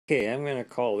Okay, I'm going to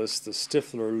call this the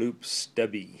Stiffler Loop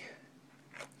Stubby.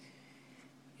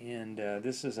 And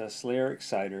this is a Slayer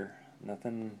exciter.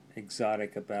 Nothing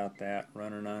exotic about that.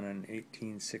 Running on an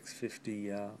 18650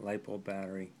 LiPo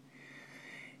battery.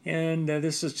 And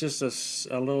this is just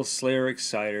a little Slayer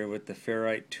exciter with the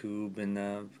ferrite tube and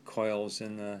the coils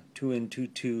and the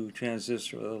 2N22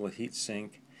 transistor with a little heat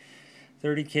sink.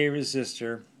 30K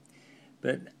resistor.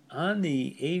 But on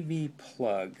the AV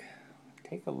plug,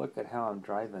 take a look at how I'm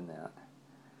driving that.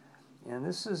 And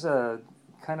this is a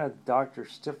kind of Dr.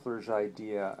 Stiffler's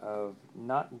idea of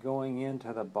not going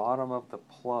into the bottom of the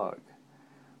plug,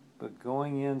 but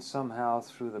going in somehow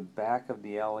through the back of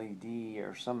the LED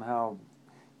or somehow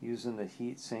using the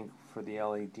heat sink for the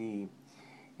LED.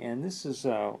 And this is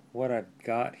what I've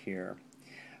got here.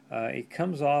 It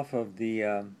comes off of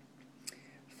the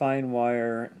fine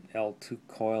wire L2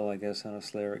 coil, I guess, on a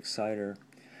Slayer exciter,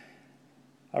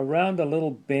 around a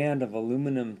little band of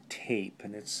aluminum tape,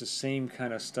 and it's the same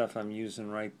kind of stuff I'm using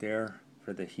right there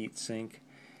for the heat sink.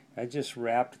 I just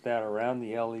wrapped that around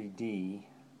the LED,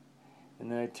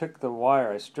 and then I took the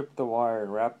wire, I stripped the wire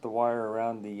and wrapped the wire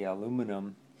around the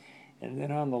aluminum, and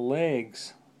then on the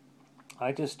legs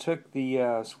I just took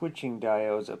the switching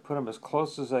diodes, I put them as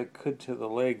close as I could to the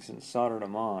legs and soldered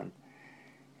them on,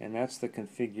 and that's the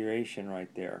configuration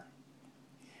right there.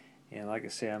 And like I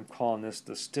say, I'm calling this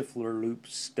the Stiffler Loop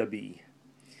Stubby.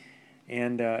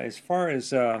 And as far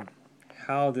as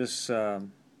how this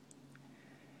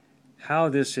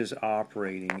is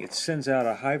operating, it sends out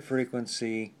a high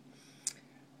frequency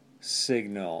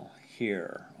signal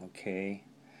here, okay?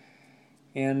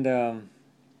 And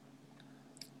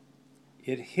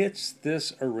it hits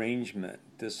this arrangement,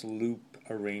 this loop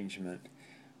arrangement,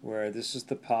 where this is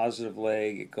the positive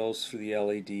leg, it goes through the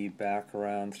LED, back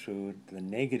around through the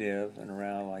negative and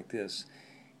around like this.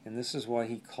 And this is why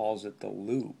he calls it the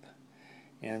loop.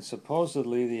 And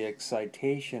supposedly the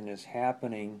excitation is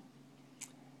happening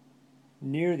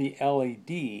near the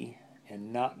LED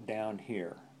and not down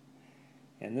here.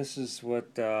 And this is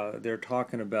what they're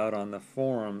talking about on the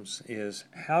forums, is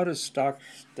how does Dr.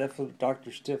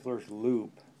 Stiffler's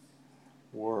loop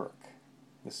work?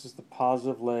 This is the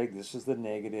positive leg, this is the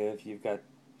negative. You've got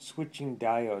switching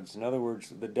diodes. In other words,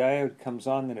 the diode comes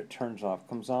on, then it turns off,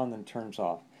 comes on, then turns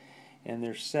off. And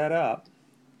they're set up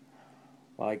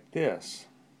like this,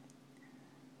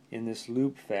 in this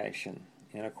loop fashion.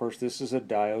 And of course this is a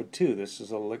diode too. This is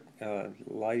a light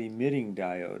emitting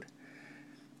diode.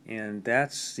 And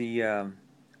that's the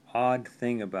odd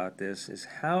thing about this, is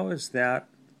how is that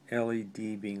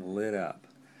LED being lit up?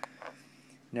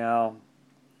 Now,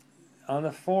 on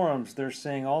the forums, they're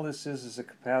saying all this is a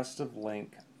capacitive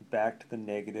link back to the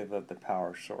negative of the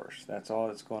power source. That's all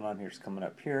that's going on here. It's coming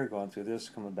up here, going through this,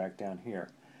 coming back down here.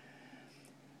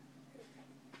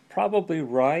 Probably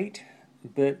right,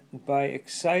 but by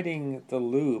exciting the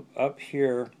loop up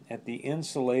here at the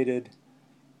insulated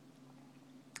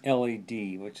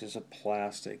LED, which is a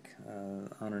plastic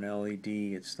on an LED,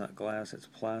 it's not glass, it's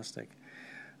plastic.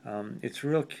 It's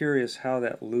real curious how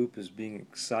that loop is being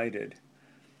excited.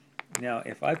 Now,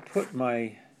 if I put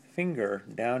my finger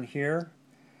down here,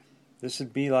 this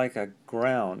would be like a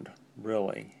ground,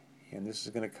 really. And this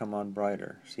is going to come on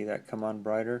brighter. See that come on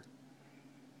brighter?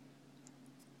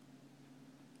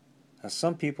 Now,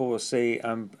 some people will say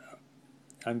I'm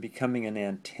becoming an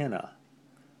antenna.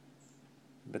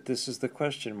 But this is the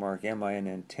question mark. Am I an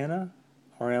antenna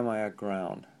or am I a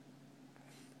ground?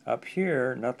 Up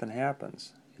here, nothing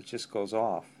happens. It just goes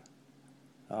off.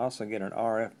 I also get an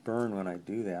RF burn when I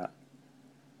do that.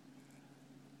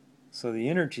 So the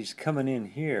energy's coming in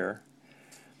here.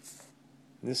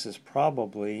 This is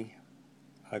probably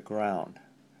a ground.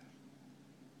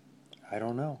 I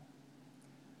don't know.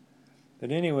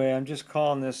 But anyway, I'm just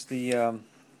calling this the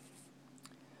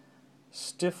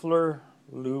Stiffler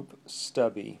Loop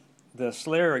Stubby. The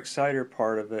Slayer exciter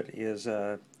part of it is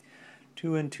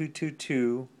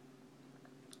 2N222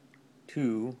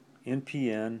 2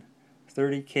 NPN,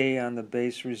 30K on the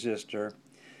base resistor.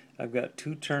 I've got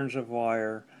 2 turns of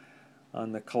wire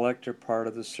on the collector part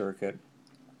of the circuit,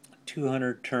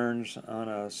 200 turns on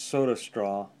a soda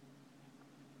straw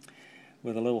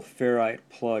with a little ferrite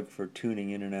plug for tuning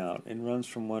in and out. It runs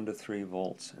from 1 to 3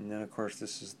 volts. And then of course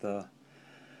this is the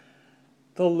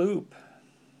loop.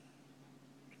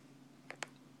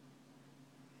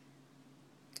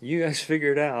 You guys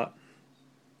figure it out.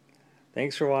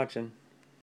 Thanks for watching.